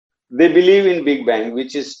They believe in Big Bang,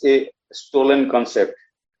 which is a stolen concept,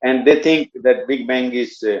 and they think that Big Bang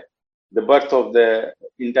is the birth of the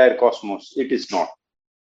entire cosmos. It is not,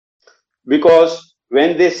 because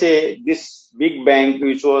when they say this Big Bang,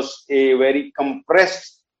 which was a very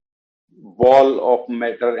compressed ball of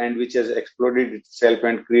matter and which has exploded itself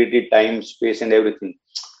and created time, space, and everything,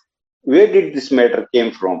 where did this matter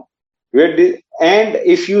came from? And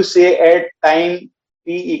if you say at time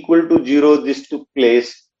t equal to 0 this took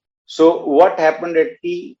place, so what happened at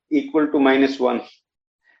t equal to -1?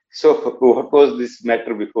 So what was this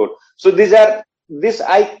matter before? So this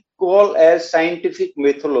I call as scientific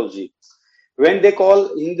mythology. When they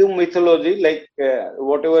call Hindu mythology, like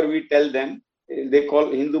whatever we tell them, they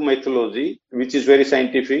call Hindu mythology, which is very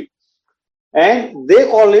scientific, and they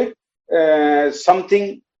call it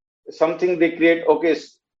something they create. Okay,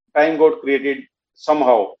 time got created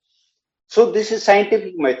somehow. So this is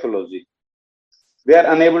scientific mythology. They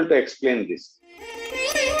are unable to explain this.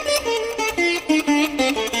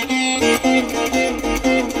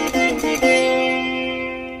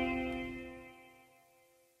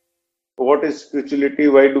 What is spirituality?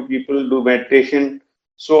 Why do people do meditation?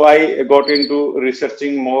 So I got into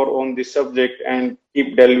researching more on this subject and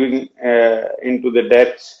keep delving into the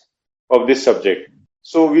depths of this subject.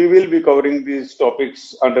 So we will be covering these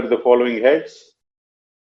topics under the following heads.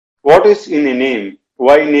 What is in a name?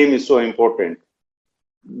 Why name is so important?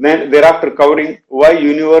 Then thereafter covering why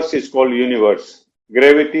universe is called universe,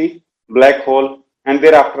 gravity, black hole, and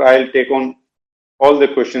thereafter I'll take on all the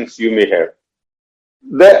questions you may have.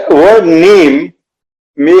 The word name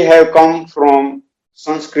may have come from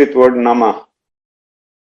Sanskrit word nama.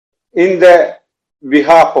 In the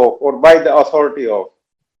behalf of or by the authority of,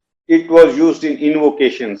 it was used in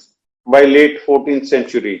invocations by late 14th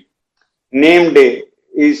century. Name day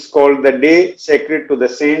is called the day sacred to the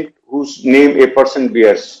saint whose name a person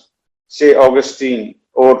bears, say Augustine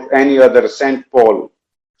or any other Saint Paul.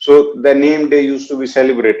 So the name day used to be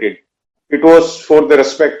celebrated. It was for the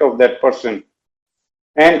respect of that person.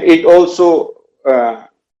 And it also,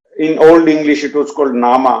 in Old English, it was called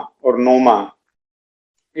nama or noma.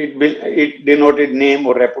 It denoted name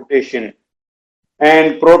or reputation.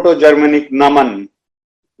 And Proto-Germanic naman,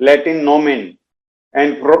 Latin nomen,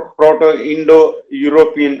 and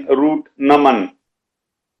Proto-Indo-European root naman.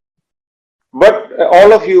 But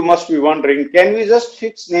all of you must be wondering, can we just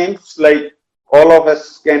fix names like all of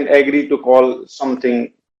us can agree to call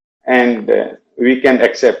something and we can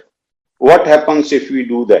accept? What happens if we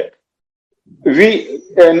do that? We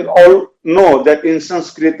all know that in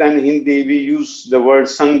Sanskrit and Hindi we use the word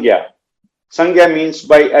sangya. Sangya means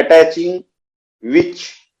by attaching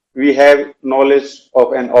which we have knowledge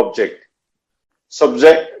of an object.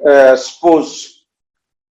 Suppose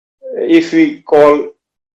if we call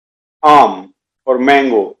arm or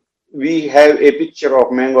mango, we have a picture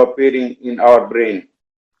of mango appearing in our brain.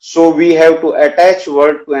 So we have to attach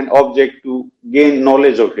word to an object to gain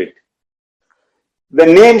knowledge of it. The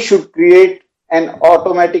name should create an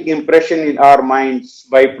automatic impression in our minds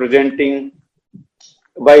by presenting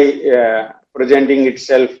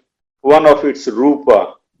itself one of its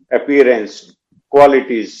rupa, appearance,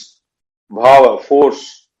 qualities, bhava,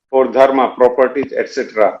 force, or dharma, properties,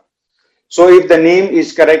 etc. So if the name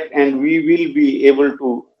is correct, and we will be able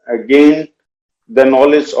to gain the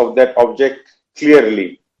knowledge of that object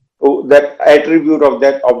clearly, that attribute of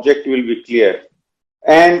that object will be clear.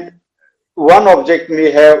 And one object may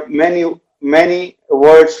have many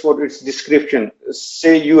words for its description.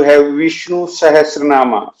 Say you have Vishnu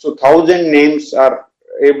Sahasranama. So 1,000 names are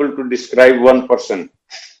able to describe one person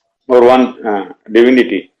or one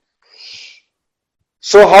divinity.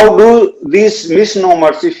 So how do these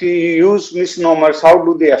misnomers, if we use misnomers, how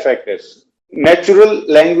do they affect us? Natural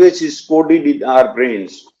language is coded in our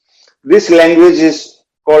brains. This language is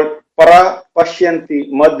called Para, Pashyanti,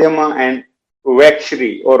 Madhyama, and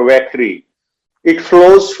Vakshri or Vakri. It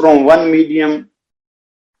flows from one medium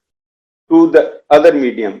to the other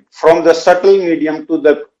medium, from the subtle medium to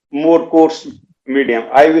the more coarse medium.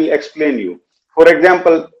 I will explain you. For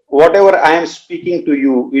example, whatever I am speaking to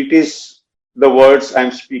you, it is the words I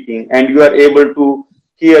am speaking, and you are able to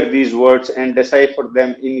hear these words and decipher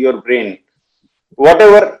them in your brain.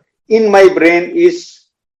 Whatever in my brain is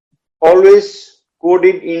always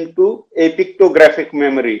coded into a pictographic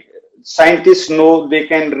memory. Scientists know they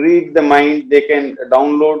can read the mind, they can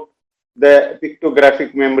download the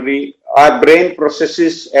pictographic memory. Our brain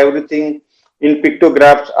processes everything in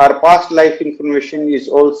pictographs. Our past life information is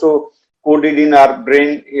also coded in our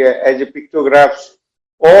brain as a pictographs.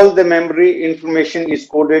 All the memory information is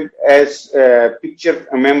coded as picture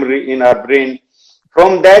memory in our brain.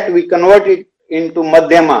 From that we convert it into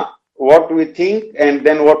madhyama, what we think and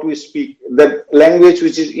then what we speak. The language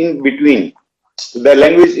which is in between, the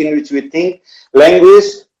language in which we think. Language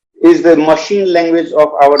is the machine language of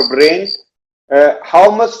our brain. How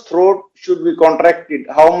much throat should be contracted,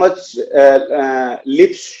 how much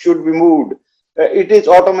lips should be moved, it is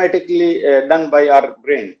automatically done by our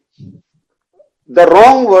brain. The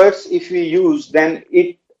wrong words if we use, then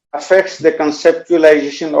it affects the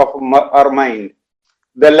conceptualization of our mind.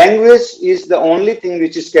 The language is the only thing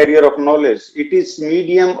which is carrier of knowledge. It is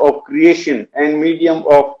medium of creation and medium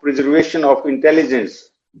of preservation of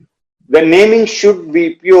intelligence. The naming should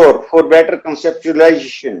be pure for better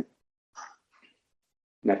conceptualization.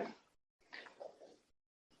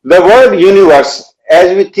 The word universe,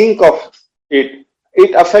 as we think of it,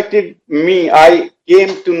 it affected me. I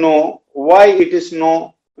came to know why it is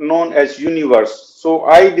known as universe. So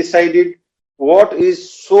I decided what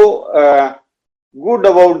is so good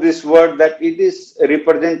about this word, that it is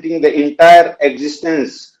representing the entire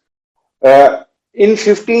existence. In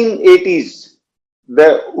 1580s,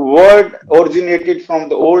 the word originated from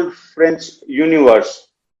the old French universe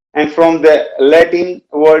and from the Latin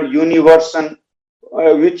word universum,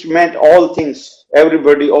 which meant all things,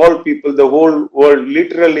 everybody, all people, the whole world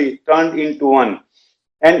literally turned into one.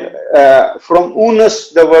 And from unus,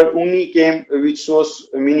 the word uni came, which shows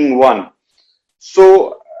meaning one.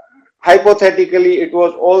 So hypothetically, it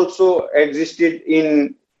was also existed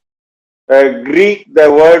in Greek.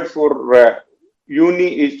 The word for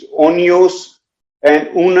uni is onios, and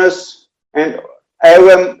unus and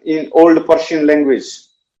avem in Old Persian language.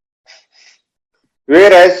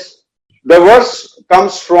 Whereas the verse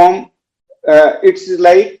comes from, it's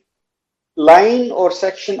like line or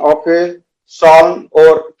section of a psalm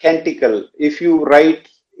or canticle. If you write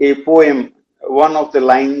a poem, one of the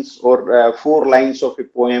lines or 4 lines of a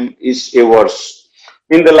poem is a verse.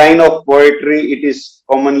 In the line of poetry, it is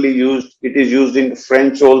commonly used. It is used in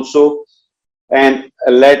French also, and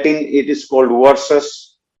Latin it is called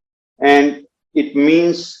versus, and it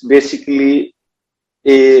means basically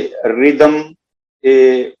a rhythm,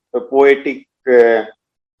 a poetic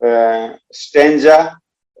stanza,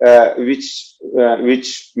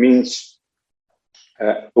 which means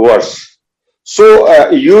verse. So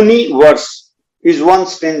universe is one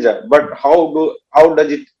stanza, but how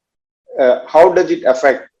does it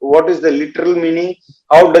affect? What is the literal meaning?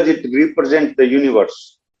 How does it represent the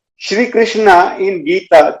universe? Shri Krishna in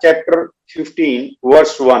Gita chapter 15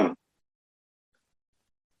 verse 1,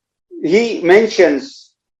 he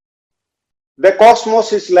mentions the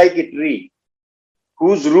cosmos is like a tree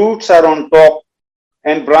whose roots are on top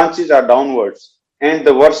and branches are downwards, and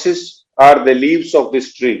the verses are the leaves of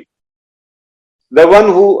this tree. The one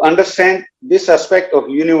who understands this aspect of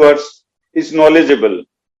universe is knowledgeable.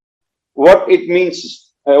 What it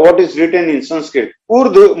means, what is written in Sanskrit,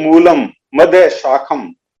 Urdu Moolam Madhe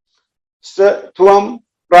Shakham Tvam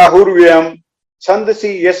Prahurvyam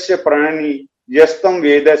Chandasi Yasya Pranani Yastam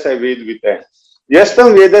Veda Sa Vedvita.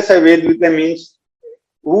 Yastam Veda Sa Vedvita means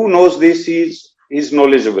who knows this is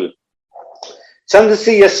knowledgeable.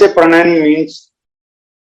 Chandasi Yasya Pranani means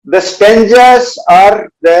the stanzas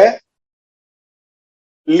are the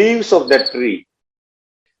leaves of that tree.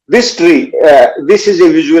 This tree, this is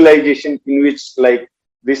a visualization in which, like,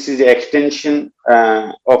 this is an extension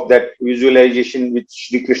of that visualization which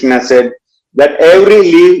Shri Krishna said, that every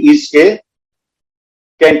leaf is a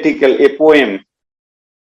canticle, a poem.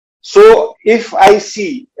 So if I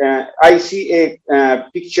see a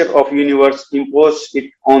picture of universe, impose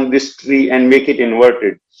it on this tree and make it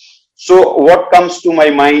inverted. So what comes to my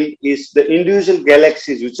mind is the individual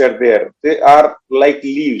galaxies which are there. They are like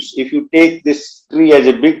leaves. If you take this tree as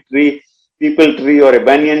a big tree, peepal tree or a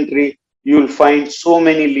banyan tree, you will find so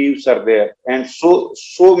many leaves are there. And so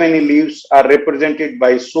many leaves are represented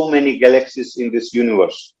by so many galaxies in this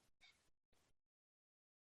universe.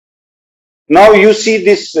 Now you see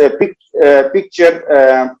this picture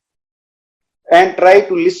and try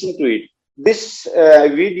to listen to it. This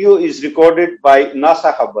video is recorded by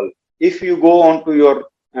NASA Hubble. If you go onto your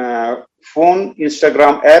phone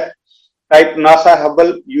Instagram app, type NASA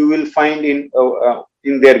Hubble, you will find in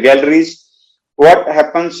their galleries. What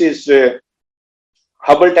happens is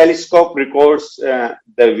Hubble telescope records the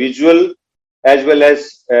visual as well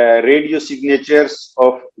as radio signatures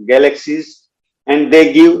of galaxies, and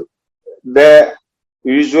they give the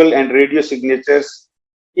visual and radio signatures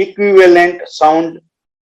equivalent sound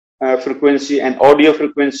frequency and audio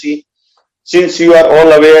frequency. Since you are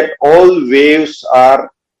all aware, all waves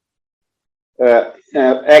are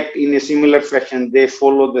act in a similar fashion. They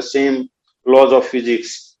follow the same laws of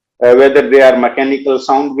physics, whether they are mechanical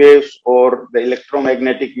sound waves or the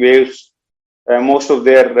electromagnetic waves most of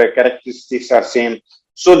their characteristics are same.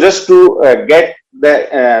 So just to get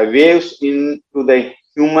the waves into the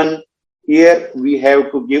human ear, we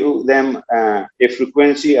have to give them a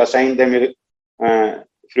frequency, assign them a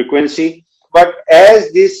frequency. But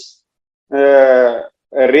as this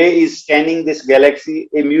ray is scanning this galaxy,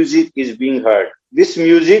 a music is being heard. This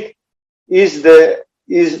music is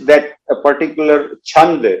that a particular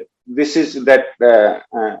chand. This is that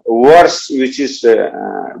verse which is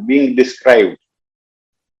being described.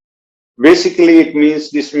 Basically, it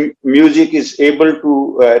means this music is able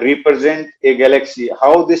to represent a galaxy.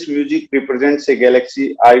 How this music represents a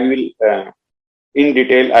galaxy, I will, in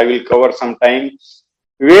detail, I will cover sometime.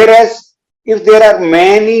 Whereas, if there are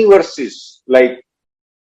many verses, like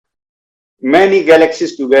many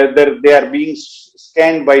galaxies together, they are being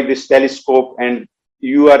scanned by this telescope, and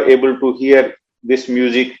you are able to hear this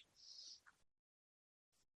music.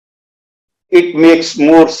 It makes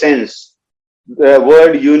more sense. The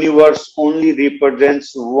word universe only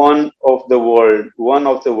represents one of the world,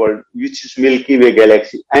 which is Milky Way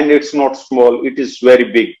galaxy, and it's not small, it is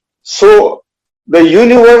very big. So the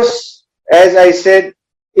universe, as I said,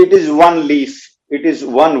 it is one leaf, it is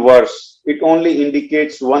one verse, it only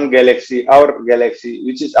indicates one galaxy, our galaxy,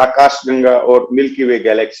 which is Akashganga or Milky Way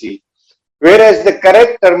galaxy. Whereas the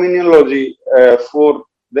correct terminology for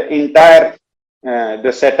the entire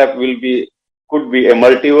the setup could be a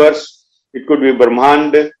multiverse. It could be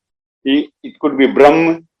Brahmand, it could be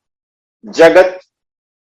Brahm, Jagat,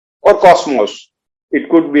 or Cosmos. It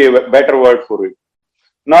could be a better word for it.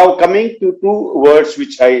 Now, coming to two words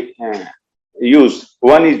which I use.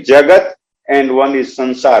 One is Jagat and one is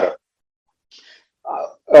Sansara.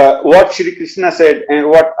 What Shri Krishna said and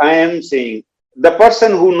what I am saying, the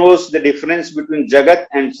person who knows the difference between Jagat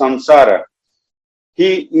and Sansara,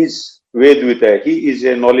 he is Vedvita, he is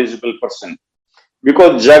a knowledgeable person.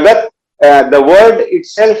 Because Jagat, the word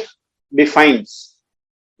itself defines.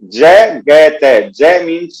 Jai, Gaya, Tay. Jai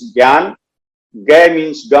means Gyan, Gaya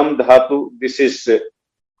means Gam Dhatu, this is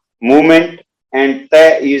movement, and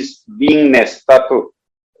Tay is beingness, Tatu,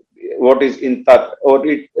 what is in Tat, or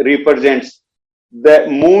it represents the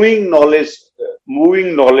moving knowledge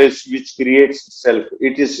which creates itself.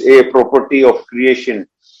 It is a property of creation.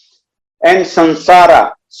 And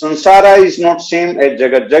Sansara is not same as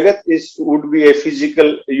Jagat. Jagat would be a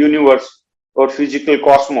physical universe or physical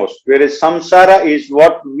cosmos, whereas Samsara is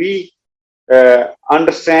what we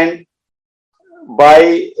understand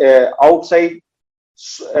by outside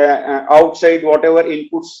whatever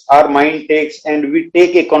inputs our mind takes, and we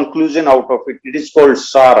take a conclusion out of it. It is called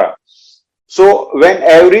Sara. So when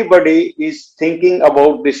everybody is thinking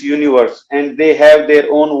about this universe and they have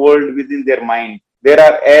their own world within their mind, there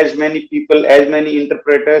are as many people, as many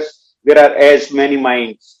interpreters, there are as many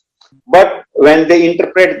minds. But when they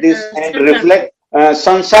interpret this and reflect,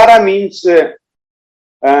 Sansara means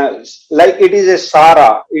like it is a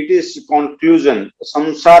Sara, it is conclusion.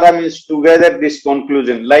 Samsara means together this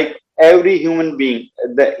conclusion. Like every human being,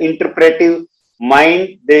 the interpretive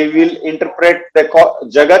mind, they will interpret the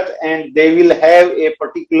Jagat and they will have a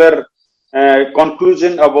particular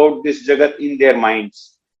conclusion about this Jagat in their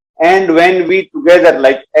minds. And when we together,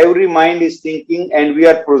 like every mind is thinking and we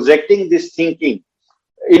are projecting this thinking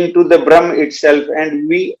into the Brahm itself, and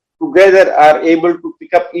we together are able to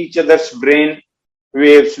pick up each other's brain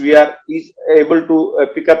waves, we are able to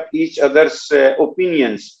pick up each other's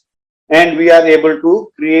opinions, and we are able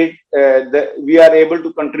to create, we are able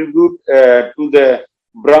to contribute to the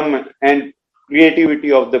Brahm and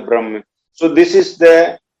creativity of the Brahm. So this is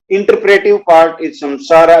the interpretive part is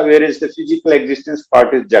Samsara, whereas the physical existence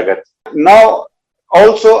part is Jagat. Now,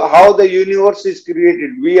 also how the universe is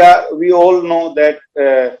created. We all know that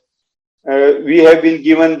we have been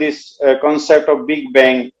given this concept of Big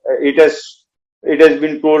Bang. It has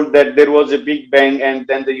been told that there was a Big Bang and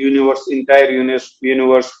then the entire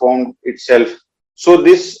universe formed itself. So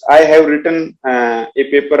this, I have written a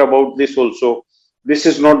paper about this also. This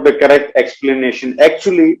is not the correct explanation.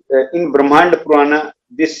 Actually, in Brahmanda Purana,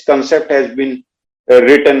 this concept has been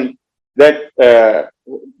written that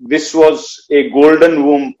this was a golden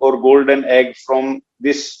womb or golden egg. From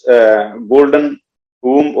this golden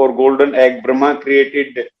womb or golden egg, Brahma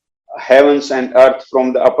created heavens and earth.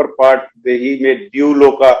 From the upper part, he made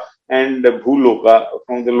Dyuloka and Bhuloka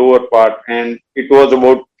from the lower part, and it was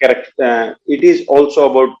about it is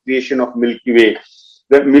also about creation of Milky Way.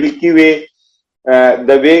 The Milky Way,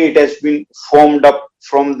 the way it has been formed up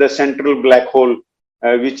from the central black hole,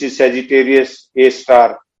 which is Sagittarius A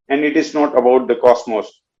star, and it is not about the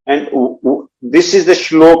cosmos. And this is the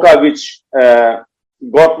shloka which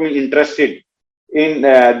got me interested in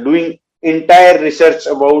doing entire research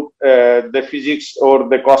about the physics or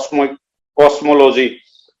the cosmology.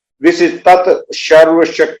 This is Tat Sharva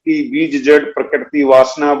Shakti Bij Jad Prakriti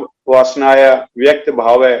Vasnaya Vyakt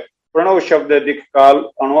Bhava Pranav Shabda Dik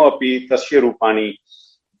Kal Ano Api Tasya Rupani.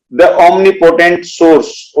 The omnipotent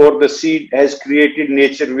source or the seed has created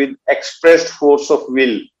nature with expressed force of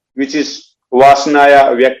will, which is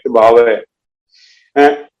Vasnaya Vyakt Bhava.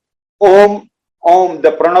 Om,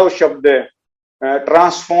 the Pranav Shabda,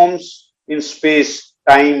 transforms in space,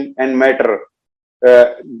 time, and matter.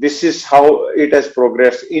 This is how it has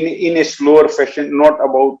progressed in a slower fashion, not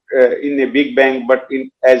about in a big bang, but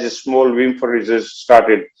as a small Wimfer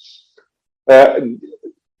started.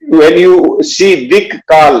 When you see Dik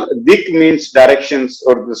Kal, Dik means directions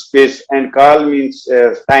or the space, and Kal means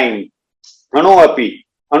time. Anoapi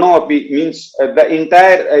means the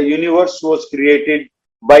entire universe was created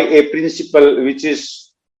by a principle which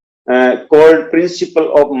is called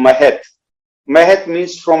principle of Mahat. Mahat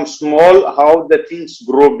means from small, how the things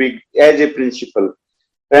grow big as a principle.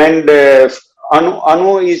 And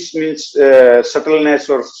Anu means subtleness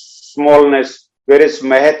or smallness, whereas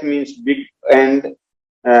Mahat means big and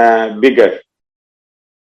bigger.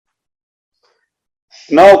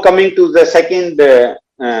 Now coming to the second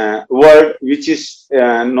word, which is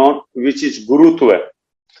Gurutva.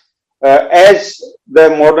 As the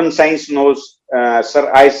modern science knows,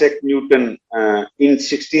 Sir Isaac Newton in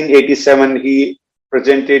 1687 he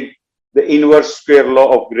presented the inverse square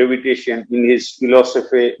law of gravitation in his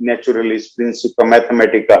Philosophiae Naturalis Principia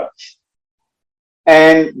Mathematica.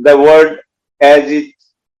 And the word, as it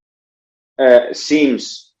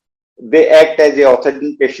seems, they act as a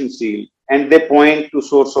authentication seal and they point to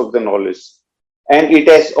source of the knowledge. And it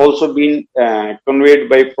has also been conveyed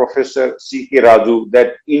by Professor C.K. Raju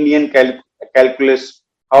that Indian calculus,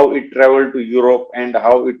 how it traveled to Europe and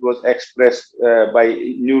how it was expressed by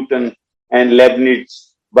Newton and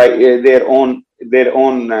Leibniz by their own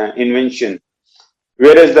invention.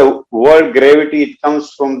 Whereas the word gravity, it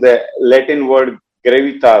comes from the Latin word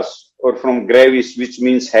gravitas or from gravis, which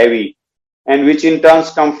means heavy, and which in turn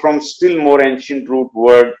come from still more ancient root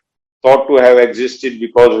word thought to have existed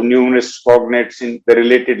because of numerous cognates in the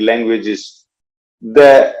related languages.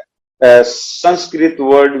 The Sanskrit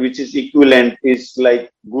word which is equivalent is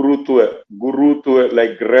like Gurutva,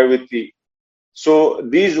 like gravity. So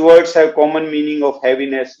these words have common meaning of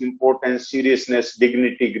heaviness, importance, seriousness,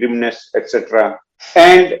 dignity, grimness, etc.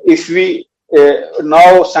 And if we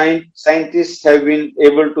now scientists have been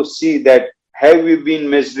able to see that have we been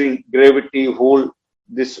measuring gravity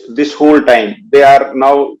this whole time. They are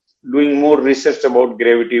now doing more research about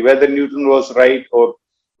gravity, whether Newton was right or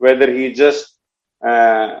whether he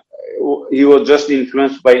was just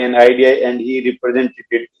influenced by an idea and he represented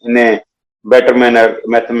it in a better manner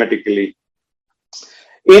mathematically.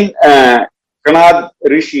 In Kanad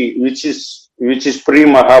Rishi, which is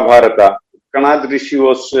pre-Mahabharata, Kanad Rishi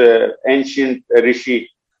was ancient Rishi,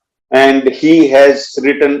 and he has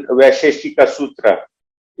written Vaisheshika Sutra.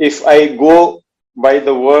 If I go by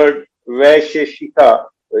the word Vaisheshika,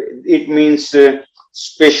 it means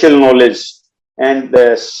special knowledge and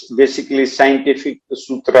basically scientific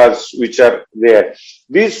sutras which are there.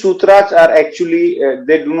 These sutras are actually,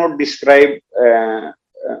 they do not describe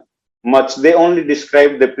much, they only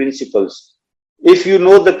describe the principles. If you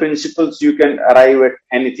know the principles, you can arrive at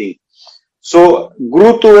anything. So,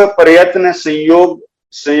 Gurutva Prayatna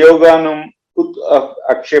Sanyoganam Ut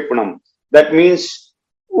Akshepanam. That means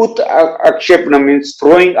Ut Akshepanam means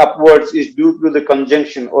throwing upwards is due to the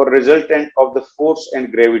conjunction or resultant of the force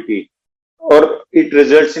and gravity, or it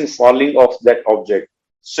results in falling of that object.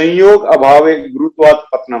 Sanyog Abhave Gurutvat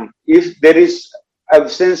Patnam. If there is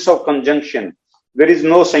absence of conjunction, there is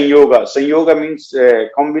no sanyoga. Sanyoga means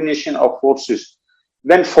combination of forces.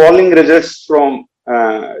 Then falling results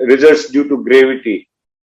due to gravity.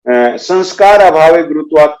 Sanskar abhave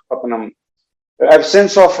gurutvat patnam.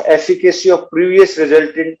 Absence of efficacy of previous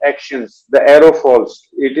resultant actions. The arrow falls.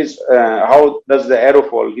 It is how does the arrow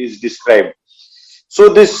fall? Is described. So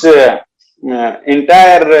this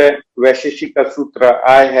entire Vaisheshika Sutra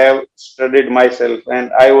I have studied myself,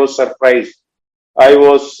 and I was surprised. I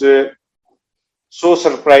was so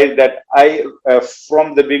surprised that I,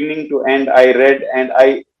 from the beginning to end, I read and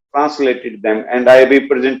I translated them and I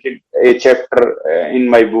represented a chapter in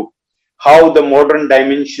my book. How the modern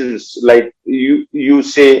dimensions, like you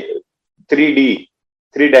say 3D,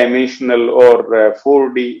 three-dimensional or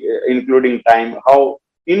 4D, including time, how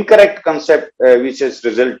incorrect concept which has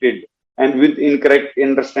resulted and with incorrect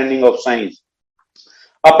understanding of science.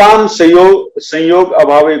 Apam sanyog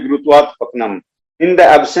abhave gurutvat patnam. In the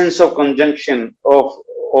absence of conjunction of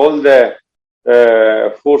all the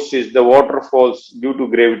forces, the waterfalls due to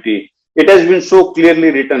gravity. It has been so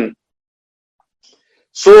clearly written.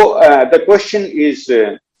 So the question is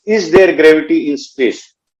there gravity in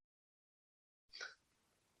space?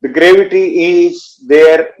 The gravity is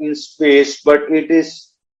there in space, but it is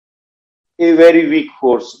a very weak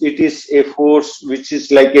force. It is a force which is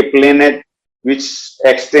like a planet which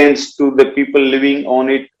extends to the people living on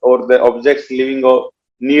it or the objects living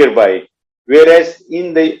nearby. Whereas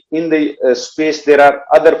in the space there are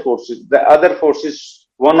other forces. The other forces,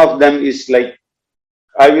 one of them is like,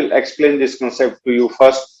 I will explain this concept to you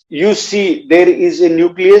first. You see there is a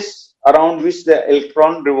nucleus around which the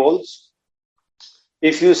electron revolves.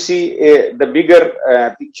 If you see the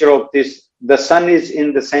bigger picture of this, the sun is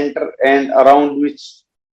in the center and around which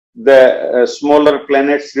the smaller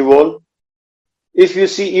planets revolve. If you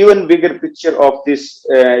see even bigger picture of this,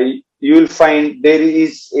 you will find there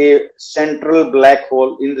is a central black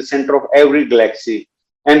hole in the center of every galaxy.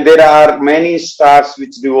 And there are many stars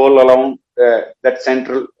which revolve around that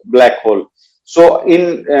central black hole. So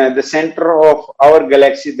in the center of our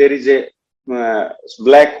galaxy, there is a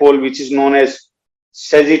black hole which is known as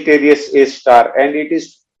Sagittarius A star, and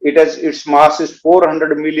its mass is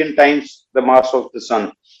 400 million times the mass of the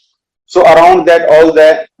sun. So around that, all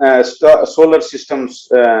the solar systems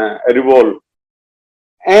revolve.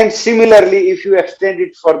 And similarly, if you extend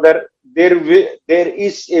it further, there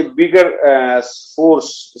is a bigger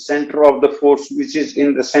force, center of the force, which is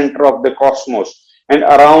in the center of the cosmos, and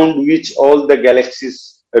around which all the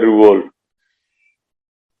galaxies revolve.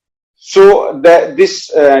 So this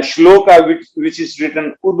shloka which is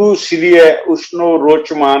written, Udu Siriya Ushno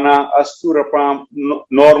Rochmana Asturapam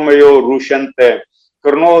Normayo Rushante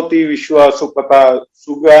Karnoti Vishwa Supata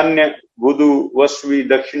Suganya Budu Vasvi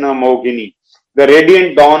Dakshina Mogini. The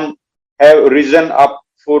radiant dawn have risen up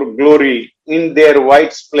for glory in their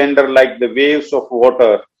white splendor like the waves of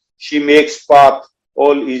water. She makes path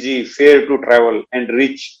all easy, fair to travel and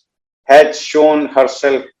rich, hath shown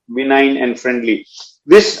herself benign and friendly.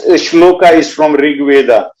 This shloka is from Rig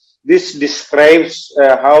Veda. This describes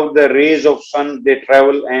how the rays of sun, they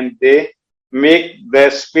travel and they make the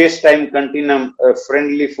space-time continuum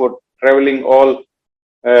friendly for traveling all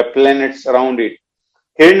planets around it.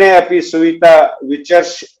 Hirne api suvita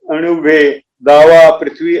vicharsh anubhe dava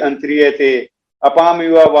prithvi antriyate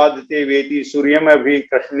apamiva vadate veti suryam abhi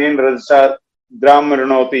krishnen rajsa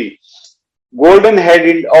dramranoti.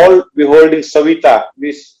 Golden-headed, all beholding Savita.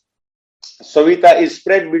 This Savita is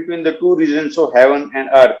spread between the two regions of heaven and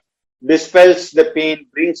earth, dispels the pain,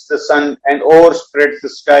 brings the sun, and overspreads the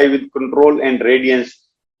sky with control and radiance,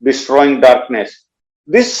 destroying darkness.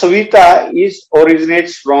 This Savita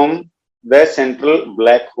originates from the central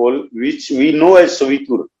black hole, which we know as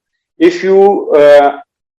Savitur. If you are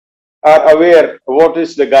aware what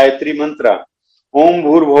is the Gayatri mantra, Om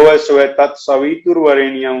Bhur Bhuva Tat Savitur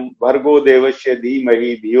Varenyam Bhargo Devasya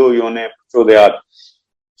Dhimahi Dhiyo Yone Prachodayat.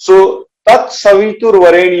 So Tat Savitur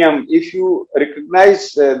Varenyam, if you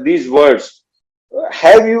recognize these words,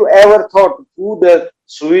 have you ever thought who the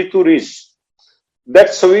Savitur is? That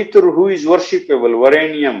Savitur who is worshipable,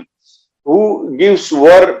 Varenyam, who gives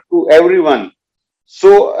word to everyone.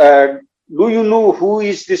 So, do you know who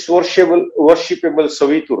is this worshipable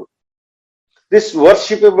Savitur? This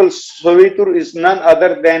worshipable Savitur is none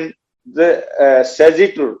other than the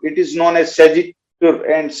Sagittarius. It is known as Sagittarius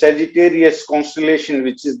and Sagittarius constellation,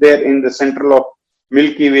 which is there in the center of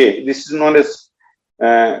Milky Way. This is known as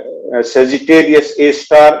Sagittarius A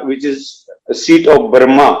star, which is a seat of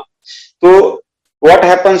Brahma. So what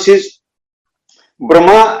happens is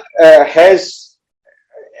Brahma has,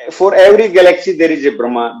 for every galaxy there is a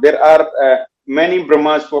Brahma. There are many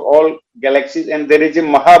Brahmas for all galaxies, and there is a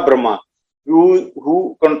Maha Brahma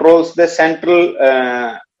who controls the central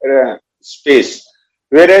space.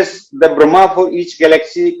 Whereas the Brahma for each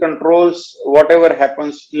galaxy controls whatever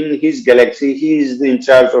happens in his galaxy. He is in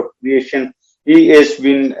charge of creation. He has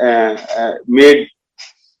been made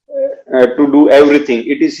to do everything.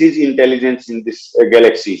 It is his intelligence in this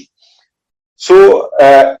galaxy. So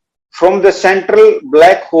from the central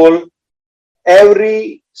black hole,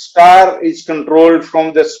 every star is controlled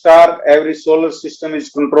from the star. Every solar system is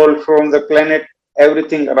controlled from the planet.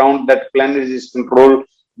 Everything around that planet is controlled.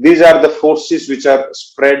 These are the forces which are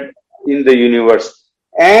spread in the universe.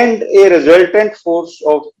 And a resultant force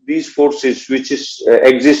of these forces, which is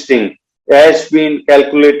existing, has been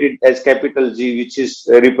calculated as capital G, which is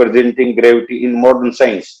representing gravity in modern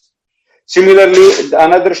science. Similarly,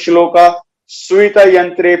 another shloka, Suita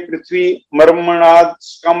yantre prithvi marmanad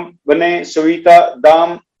skam bane Suita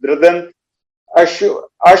dam dradant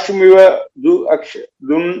ashmiva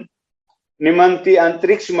dun Nimanti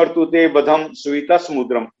antriksh martute badham svita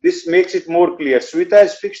samudram. This makes it more clear. Svita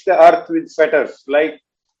has fixed the earth with fetters, like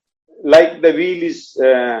the wheel is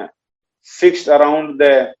fixed around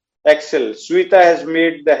the axle. Svita has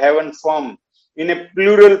made the heaven firm in a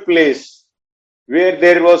plural place where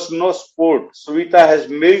there was no sport. Svita has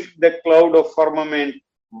milked the cloud of firmament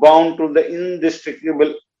bound to the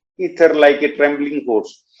indestructible ether like a trembling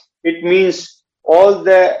horse. It means all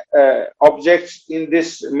the objects in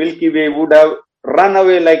this Milky Way would have run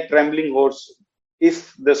away like trembling horse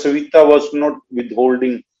if the Svita was not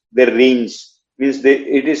withholding the reins, means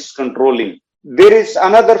it is controlling. There is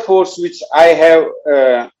another force which I have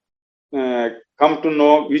come to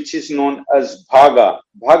know, which is known as Bhaga.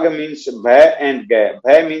 Bhaga means Bha and Ga.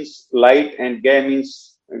 Bha means light and Ga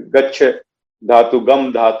means Gacha Dhatu,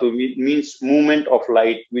 Gam Dhatu, means movement of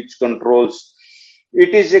light, which controls.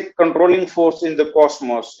 It is a controlling force in the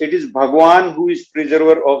cosmos. It is Bhagwan who is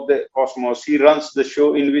preserver of the cosmos. He runs the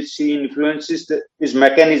show in which he influences his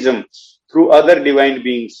mechanism through other divine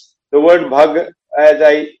beings. The word Bhag, as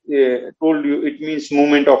I told you, it means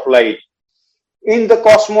movement of light. In the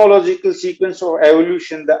cosmological sequence of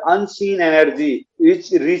evolution, the unseen energy, which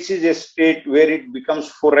reaches a state where it becomes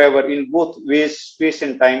forever in both ways, space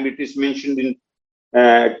and time, it is mentioned in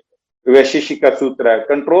Vaisheshika Sutra.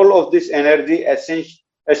 Control of this energy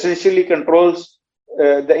essentially controls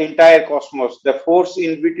the entire cosmos. The force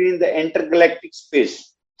in between the intergalactic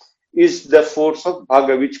space is the force of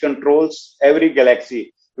Bhaga, which controls every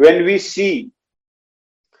galaxy. When we see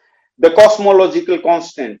the cosmological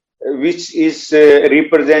constant, which is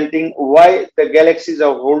representing why the galaxies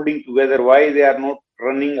are holding together, why they are not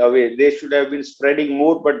running away. They should have been spreading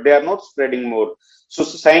more, but they are not spreading more. So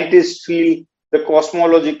scientists feel the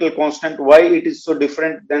cosmological constant, why it is so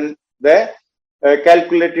different than the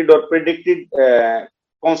calculated or predicted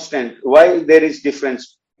constant, why there is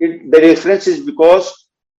difference. The difference is because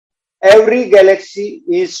every galaxy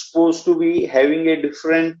is supposed to be having a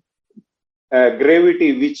different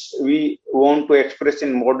gravity, which we want to express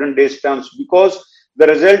in modern days terms, because the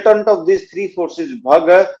resultant of these three forces,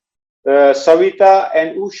 Bhaga, Savita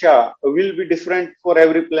and Usha, will be different for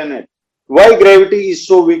every planet. Why gravity is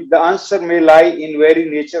so weak? The answer may lie in very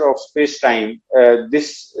nature of space-time.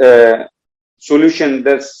 This solution,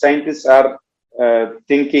 the scientists are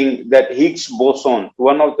thinking that Higgs boson,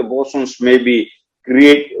 one of the bosons, may be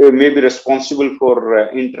responsible for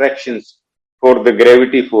interactions for the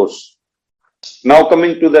gravity force. Now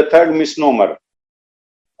coming to the third misnomer.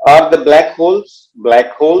 Are the black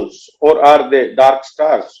holes or are they dark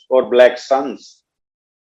stars or black suns?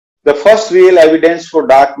 The first real evidence for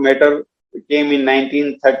dark matter came in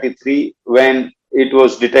 1933 when it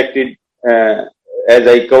was detected, as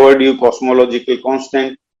I covered you, cosmological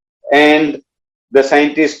constant, and the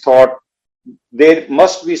scientists thought there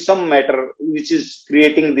must be some matter which is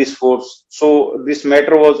creating this force. So this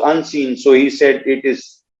matter was unseen. So he said it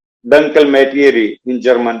is Dunkle Materie in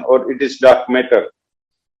German, or it is dark matter.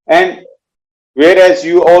 And whereas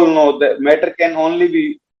you all know that matter can only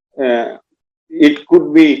be, it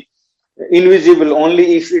could be invisible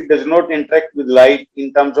only if it does not interact with light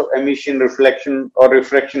in terms of emission, reflection or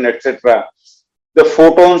refraction, etc. The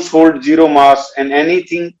photons hold zero mass, and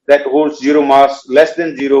anything that holds zero mass, less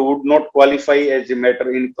than zero, would not qualify as a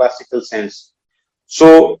matter in classical sense.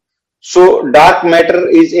 So dark matter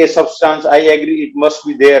is a substance, I agree, it must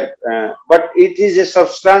be there, but it is a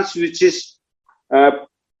substance which is,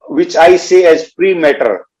 which I say as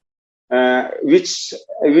pre-matter,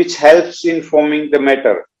 which helps in forming the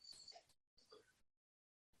matter.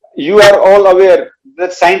 You are all aware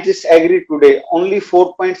that scientists agree today only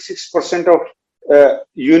 4.6% of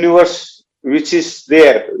universe which is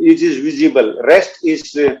there, which is visible. Rest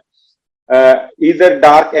is either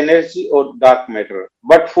dark energy or dark matter.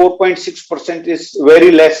 But 4.6% is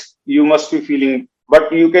very less, you must be feeling.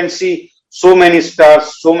 But you can see so many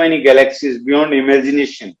stars, so many galaxies beyond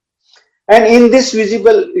imagination. And in this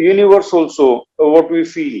visible universe also, what we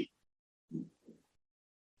feel,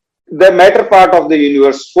 the matter part of the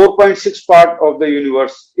universe, 4.6 part of the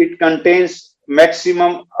universe, it contains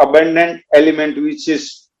maximum abundant element, which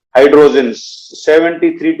is hydrogen,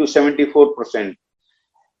 73 to 74%.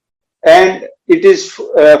 And it is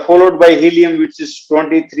followed by helium, which is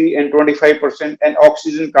 23 and 25%, and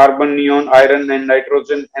oxygen, carbon, neon, iron and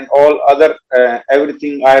nitrogen, and all other,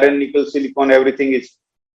 everything, iron, nickel, silicon, everything is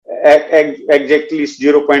exactly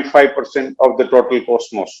 0.5% of the total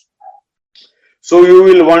cosmos. So you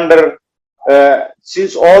will wonder,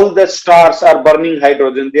 since all the stars are burning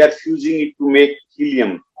hydrogen, they are fusing it to make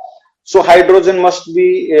helium. So hydrogen must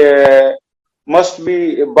be must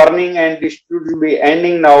be burning and it should be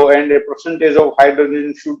ending now, and a percentage of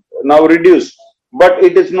hydrogen should now reduce. But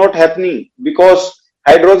it is not happening because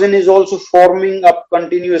hydrogen is also forming up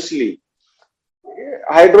continuously.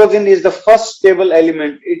 Hydrogen is the first stable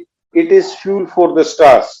element. It is fuel for the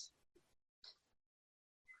stars.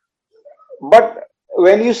 But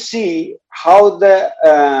when you see how the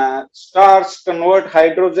stars convert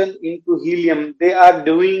hydrogen into helium, they are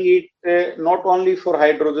doing it not only for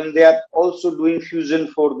hydrogen, they are also doing fusion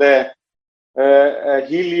for the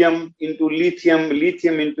helium into lithium,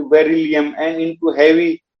 lithium into beryllium, and into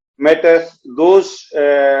heavy metals. Those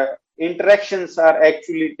interactions are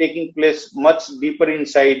actually taking place much deeper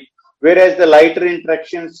inside, whereas the lighter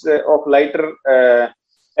interactions of lighter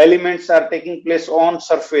elements are taking place on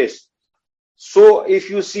surface. So if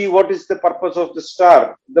you see what is the purpose of the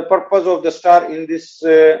star in this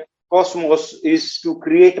cosmos is to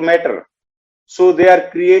create matter. So they are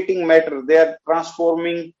creating matter, they are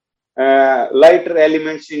transforming lighter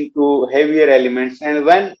elements into heavier elements. And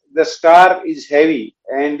when the star is heavy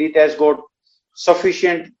and it has got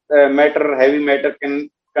sufficient matter, heavy matter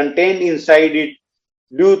contained inside it,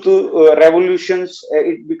 due to revolutions,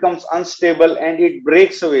 it becomes unstable and it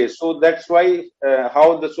breaks away. So that's why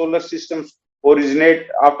how the solar systems originate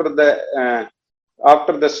after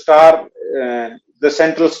the star, the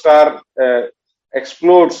central star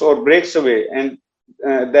explodes or breaks away, and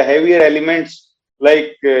the heavier elements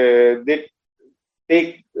like they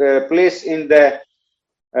take place in the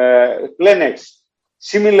planets.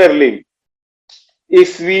 Similarly,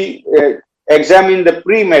 if we examine the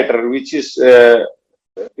pre-matter, which is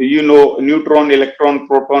neutron, electron,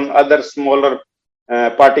 proton, other smaller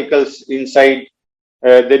particles inside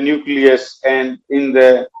the nucleus, and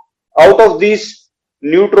out of these,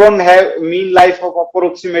 neutron have mean life of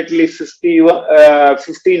approximately 15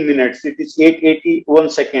 minutes. It is 881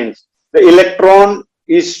 seconds. The electron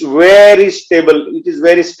is very stable. It is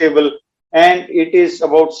very stable, and it is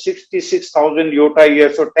about 66,000 iota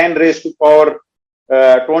years, or 10 raised to power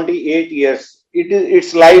 28 years.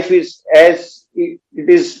 Its life is as it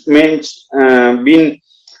is been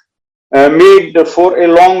made for a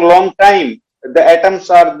long time. The atoms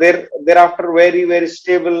are thereafter very, very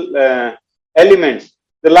stable elements.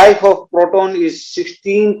 The life of proton is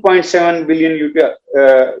 16.7 billion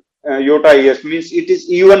iota years, means it is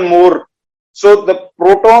even more. So the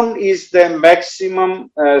proton is the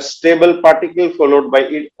maximum stable particle, followed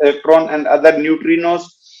by electron and other neutrinos.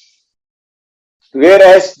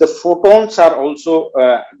 Whereas the photons are also,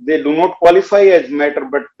 they do not qualify as matter,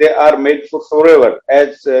 but they are made for forever.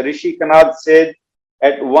 As Rishi Kanath said,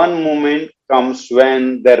 at one moment comes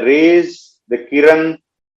when the rays, the kiran,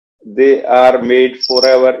 they are made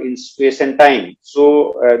forever in space and time.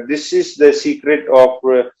 So this is the secret of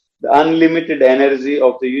the unlimited energy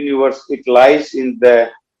of the universe. It lies in the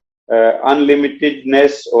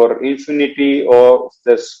unlimitedness or infinity of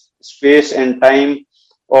the space and time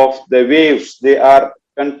of the waves. They are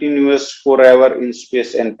continuous forever in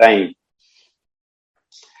space and time.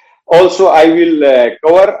 Also, I will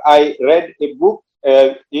cover, I read a book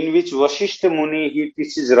in which Vasishtha Muni, he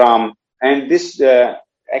teaches Ram, and this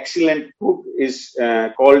excellent book is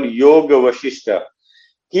called Yoga Vasishtha.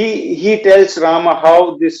 He tells Rama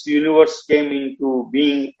how this universe came into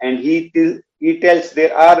being, and he tells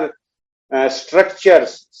there are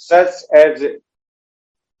structures such as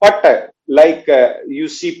Pat, like you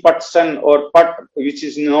see Patsan or Pat, which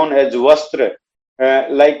is known as Vastra,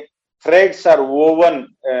 like threads are woven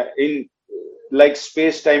in like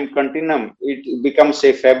space-time continuum. It becomes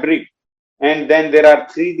a fabric, and then there are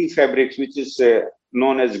 3D fabrics, which is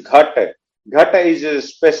known as Ghata. Ghata is a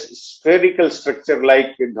spherical structure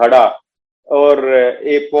like Ghada or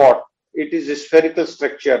a pot. It is a spherical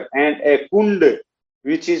structure, and a Kund,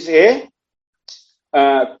 which is a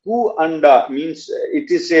Ku anda, means it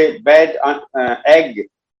is a bad egg,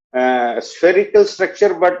 spherical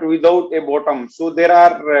structure but without a bottom. So there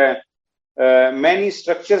are many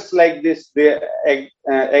structures like this. They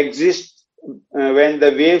exist when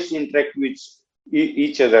the waves interact with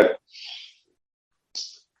each other.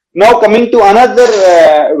 Now coming to another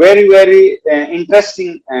very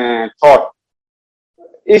interesting thought.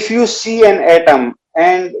 If you see an atom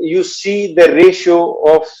and you see the ratio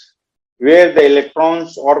of where the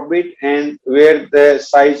electrons orbit and where the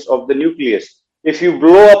size of the nucleus. If you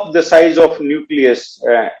blow up the size of nucleus,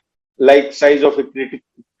 like size of a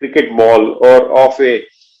cricket ball or of a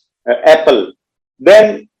apple,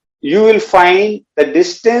 then you will find the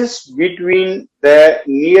distance between the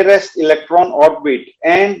nearest electron orbit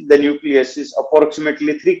and the nucleus is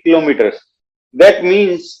approximately 3 kilometers. That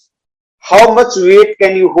means how much weight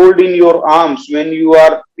can you hold in your arms when you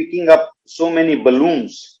are picking up so many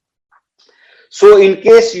balloons. So in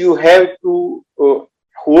case you have to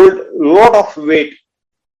hold a lot of weight,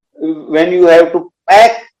 when you have to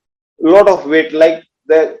pack a lot of weight, like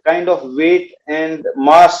the kind of weight and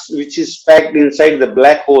mass which is packed inside the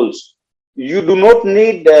black holes, you do not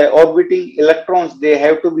need orbiting electrons. They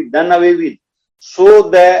have to be done away with. So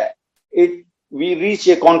that we reach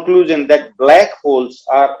a conclusion that black holes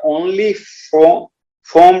are only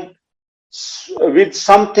formed with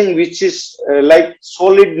something which is like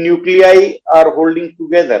solid nuclei are holding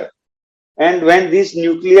together. And when these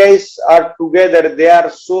nuclei are together, they are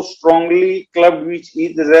so strongly clubbed with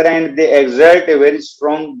each other and they exert a very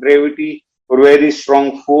strong gravity or very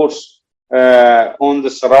strong force on the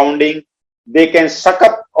surrounding. They can suck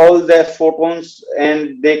up all the photons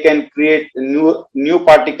and they can create new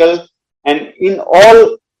particle. And in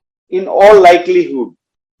all likelihood,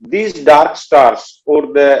 these dark stars or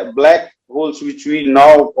the black holes, which we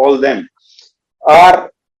now call them,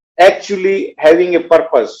 are actually having a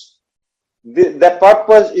purpose. The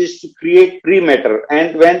purpose is to create pre-matter,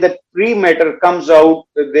 and when the pre-matter comes out,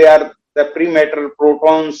 they are the pre-matter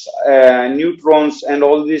protons, neutrons, and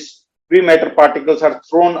all these pre-matter particles are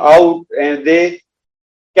thrown out, and they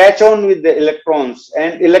catch on with the electrons.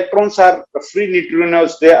 And electrons are free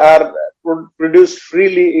neutrinos; they are produced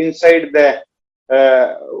freely inside the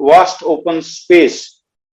vast open space.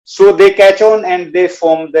 So they catch on and they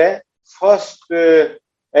form the first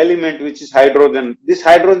element, which is hydrogen. This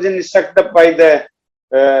hydrogen is sucked up by the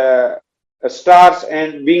stars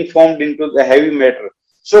and being formed into the heavy matter.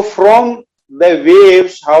 So from the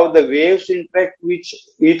waves, how the waves interact with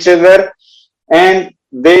each other, and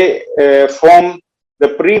they form the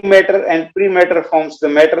pre-matter, and pre-matter forms the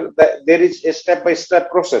matter. There is a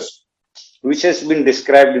step-by-step process which has been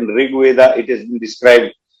described in Rig Veda. It has been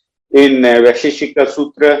described in Vaisheshika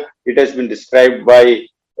Sutra. It has been described by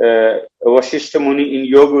Vasishtha Muni in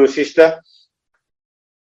Yoga Vasishtha.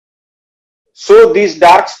 So these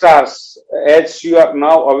dark stars, as you are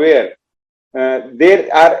now aware, there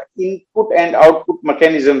are input and output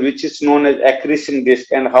mechanism which is known as accretion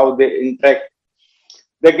disk and how they interact.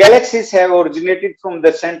 The galaxies have originated from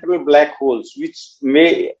the central black holes, which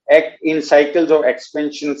may act in cycles of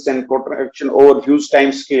expansions and contraction over huge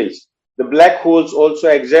time scales. The black holes also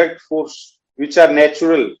exert force which are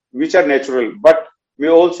natural, but may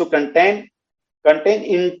also contain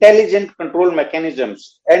intelligent control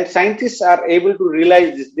mechanisms. And scientists are able to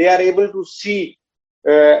realize this. They are able to see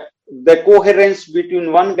the coherence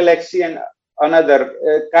between one galaxy and another,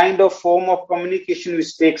 kind of form of communication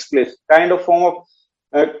which takes place,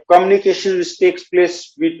 communication which takes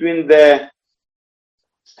place between the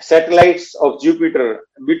satellites of Jupiter,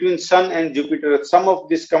 between Sun and Jupiter. Some of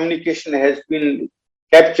this communication has been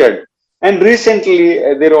captured. And recently,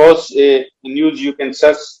 there was a news, you can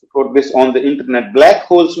search for this on the internet. Black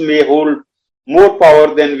holes may hold more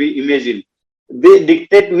power than we imagine. They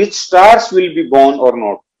dictate which stars will be born or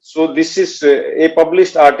not. So this is a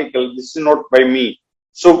published article. This is not by me.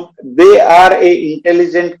 So they are a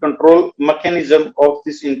intelligent control mechanism of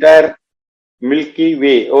this entire Milky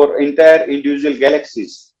Way or entire individual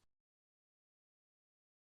galaxies.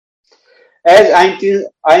 As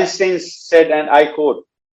Einstein said, and I quote,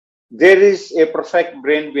 "There is a perfect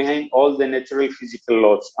brain behind all the natural physical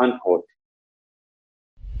laws," unquote.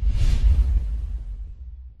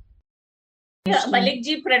 Yeah, Malik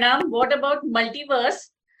ji, pranam. What about multiverse?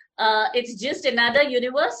 It's just another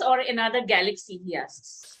universe or another galaxy, he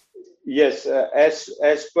asks. Yes,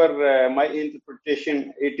 as per my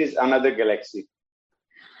interpretation, it is another galaxy.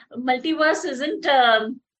 Multiverse isn't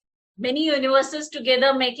many universes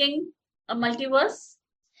together making a multiverse?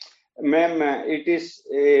 Ma'am, it is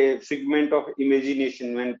a figment of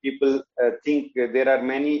imagination when people think there are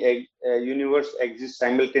many universes exist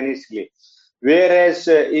simultaneously. Whereas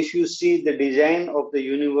if you see the design of the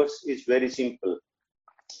universe is very simple.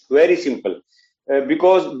 Very simple,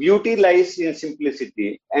 because beauty lies in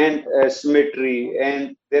simplicity and symmetry,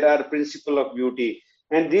 and there are principles of beauty,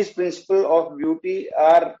 and these principles of beauty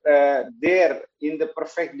are there in the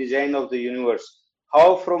perfect design of the universe.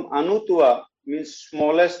 How from Anutva means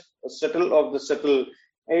smallest, subtle of the subtle,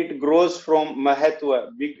 it grows from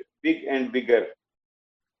Mahatva, big and bigger.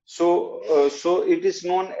 So, so it is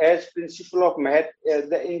known as principle of Mahat.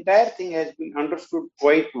 The entire thing has been understood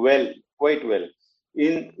quite well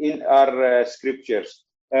in our scriptures.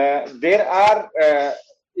 There are,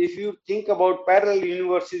 if you think about parallel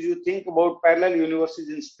universes, you think about parallel universes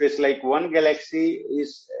in space, like one galaxy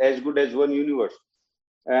is as good as one universe,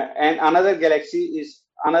 and another galaxy is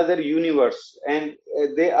another universe, and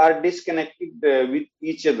they are disconnected with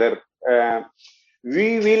each other.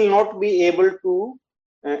 We will not be able to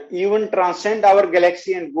even transcend our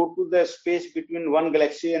galaxy and go to the space between one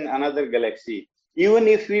galaxy and another galaxy, even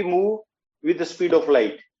if we move with the speed of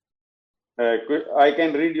light. I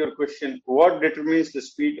can read your question. What determines the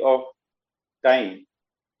speed of time?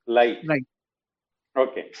 Light. Right.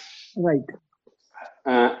 Okay. Right.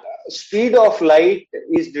 Speed of light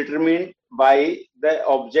is determined by the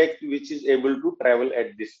object which is able to travel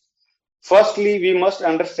at this. Firstly, we must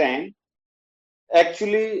understand,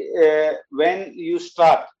 actually, when you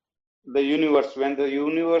start the universe, when the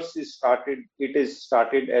universe is started, it is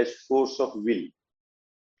started as force of will.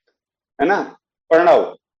 Pranav,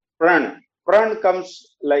 pran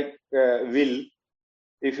comes like will.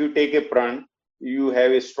 If you take a pran, you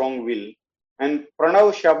have a strong will. And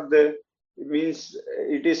pranav shabd means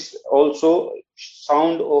it is also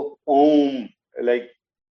sound of om, like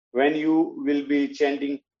when you will be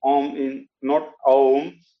chanting om in not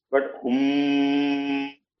om but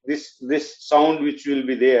this sound which will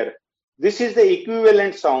be there, this is the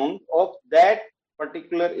equivalent sound of that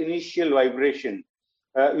particular initial vibration,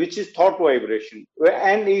 which is thought vibration.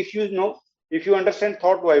 And if you understand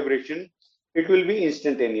thought vibration, it will be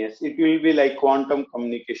instantaneous. It will be like quantum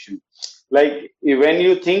communication. Like when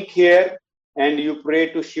you think here and you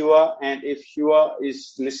pray to Shiva, and if Shiva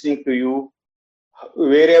is listening to you,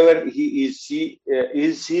 wherever he is,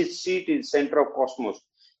 his seat is center of cosmos.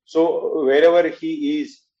 So wherever he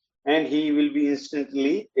is, and he will be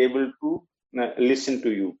instantly able to listen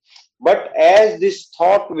to you. But as these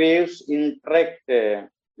thought waves interact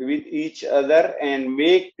with each other and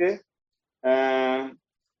make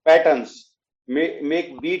patterns,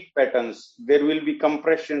 make beat patterns, there will be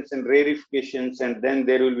compressions and rarefications, and then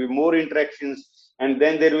there will be more interactions, and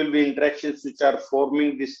then there will be interactions which are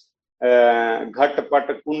forming this ghat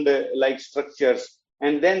pata kund like structures,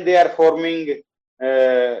 and then they are forming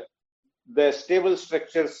the stable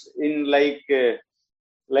structures in like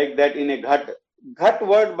that in a ghat. Ghat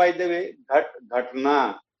word, by the way,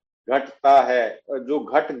 ghatna, ghatta hai, jo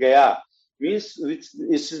ghat gaya means which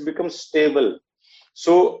is becomes stable.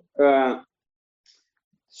 So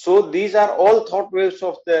these are all thought waves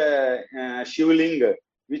of the Shivlinga,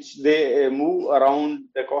 which they move around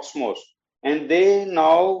the cosmos, and they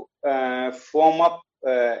now form up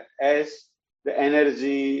as the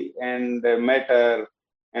energy and the matter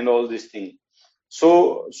and all these things.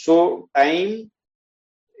 So time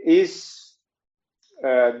is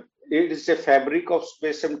it is a fabric of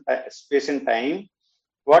space and time.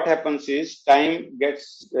 What happens is time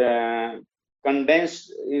gets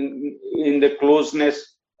condensed in the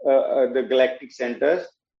closeness, the galactic centers.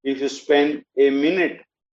 If you spend a minute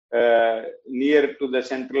near to the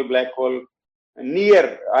central black hole,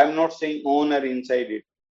 I'm not saying on or inside it,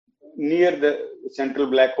 near the central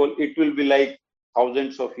black hole, it will be like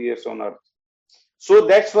thousands of years on Earth. So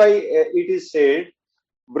that's why it is said,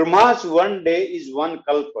 Brahma's one day is one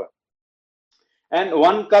kalpa. And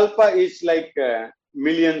one kalpa is like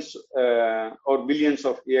millions or billions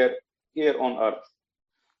of years here on Earth.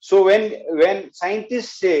 So when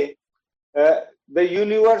scientists say the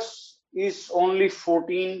universe is only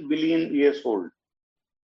 14 billion years old,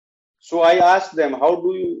 so I ask them, how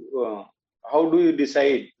do you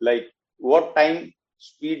decide, like what time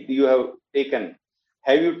speed you have taken?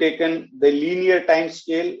 Have you taken the linear time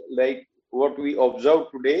scale like what we observe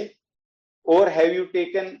today, or have you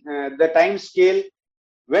taken the time scale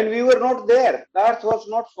when we were not there? The Earth was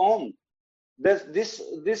not formed.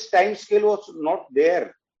 This time scale was not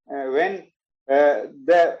there when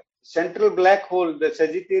the central black hole, the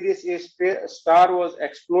Sagittarius A star, was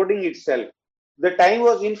exploding itself. The time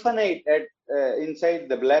was infinite at inside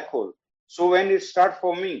the black hole. So when it starts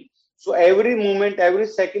forming, so every moment, every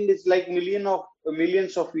second is like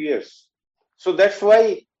millions of years. So that's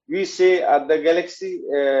why we say the galaxy,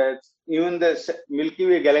 even the Milky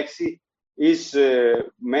Way galaxy, is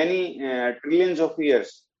many trillions of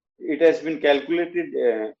years. It has been calculated.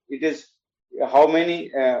 It is how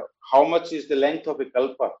much is the length of a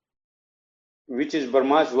kalpa, which is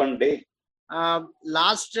Brahma's one day.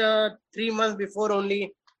 Last 3 months before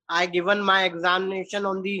only, I given my examination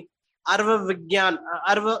on the Arvachin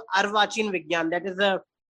Vigyan. That is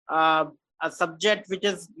a subject which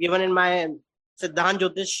is given in my Siddhant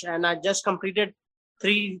Jyotish, and I just completed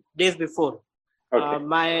 3 days before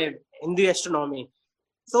my Hindu astronomy.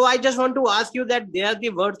 So I just want to ask you that there are the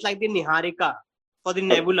words like the Niharika for the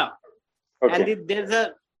nebula, and there's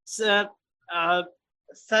a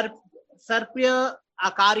Sarpya,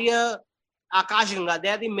 Akarya, Akash Ganga.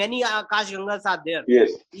 There are the many Akash Gangas are there.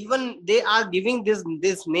 Yes. Even they are giving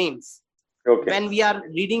these names when we are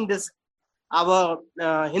reading this our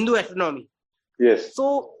Hindu astronomy. Yes.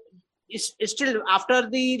 So it's still after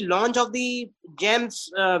the launch of the James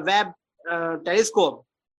Webb telescope.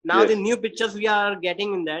 Now Yes. the new pictures we are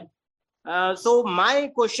getting in that. So my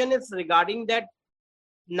question is regarding that.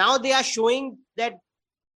 Now they are showing that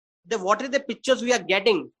what are the pictures we are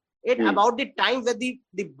getting it about the time where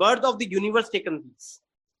the birth of the universe taken place.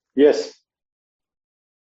 Yes.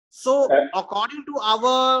 So according to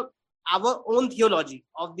our own theology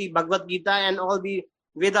of the Bhagavad Gita and all the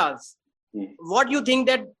Vedas, what do you think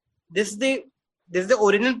that this is the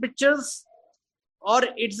original pictures, or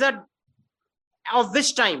it's a of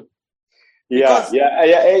which time? Yeah,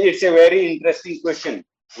 it's a very interesting question.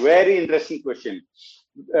 Very interesting question.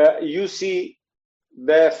 You see,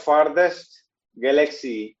 the farthest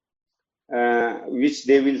galaxy which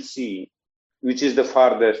they will see, which is the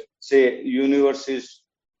farthest, say universe is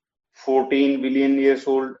 14 billion years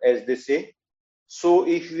old, as they say. So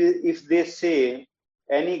if they say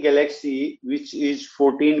any galaxy which is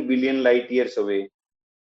 14 billion light years away,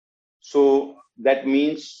 so that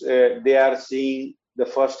means they are seeing the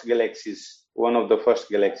first galaxies, one of the first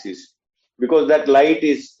galaxies, because that light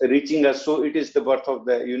is reaching us, so it is the birth of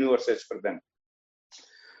the universe as per them.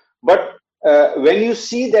 But when you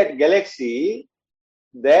see that galaxy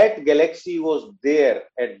was there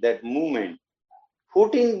at that moment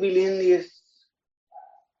 14 billion years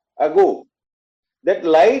ago. That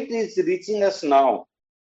light is reaching us now.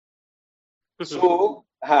 So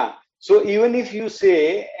even if you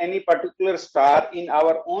say any particular star in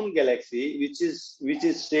our own galaxy, which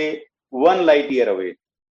is say 1 light year away,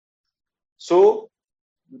 so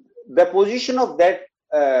the position of that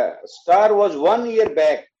star was 1 year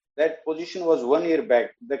back. That position was 1 year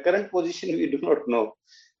back. The current position we do not know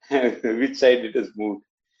which side it has moved.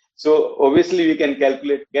 So obviously we can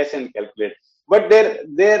guess and calculate. But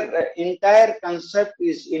their entire concept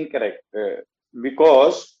is incorrect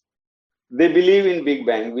because they believe in Big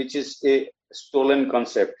Bang, which is a stolen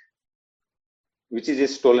concept.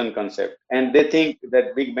 And they think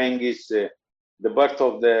that Big Bang is the birth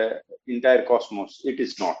of the entire cosmos. It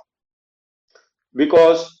is not.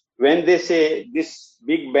 Because when they say this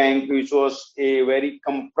Big Bang, which was a very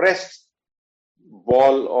compressed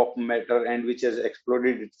ball of matter and which has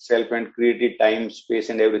exploded itself and created time, space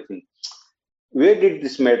and everything, where did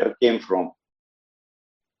this matter came from?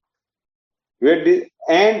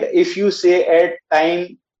 And if you say at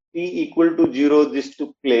time t equal to 0 this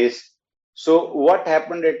took place, so what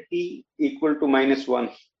happened at t equal to -1?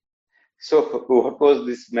 So what was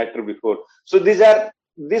this matter before? So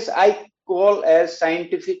this I call as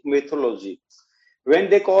scientific mythology. When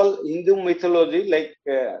they call Hindu mythology, like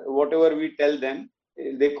whatever we tell them,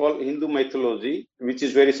 they call Hindu mythology, which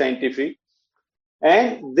is very scientific, and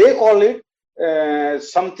they call it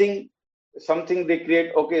something they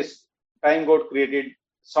create. Okay, time got created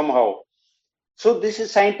somehow. So this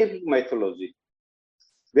is scientific mythology.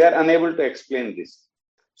 They are unable to explain this.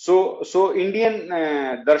 So Indian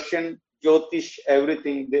darshan, Jyotish,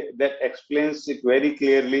 everything that explains it very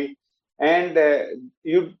clearly. And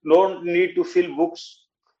you don't need to fill books,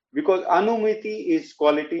 because Anumiti is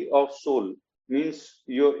quality of soul, means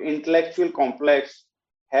your intellectual complex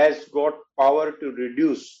has got power to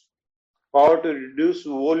reduce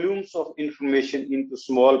volumes of information into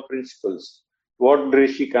small principles. What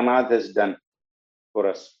Rishi Kanath has done for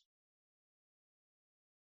us.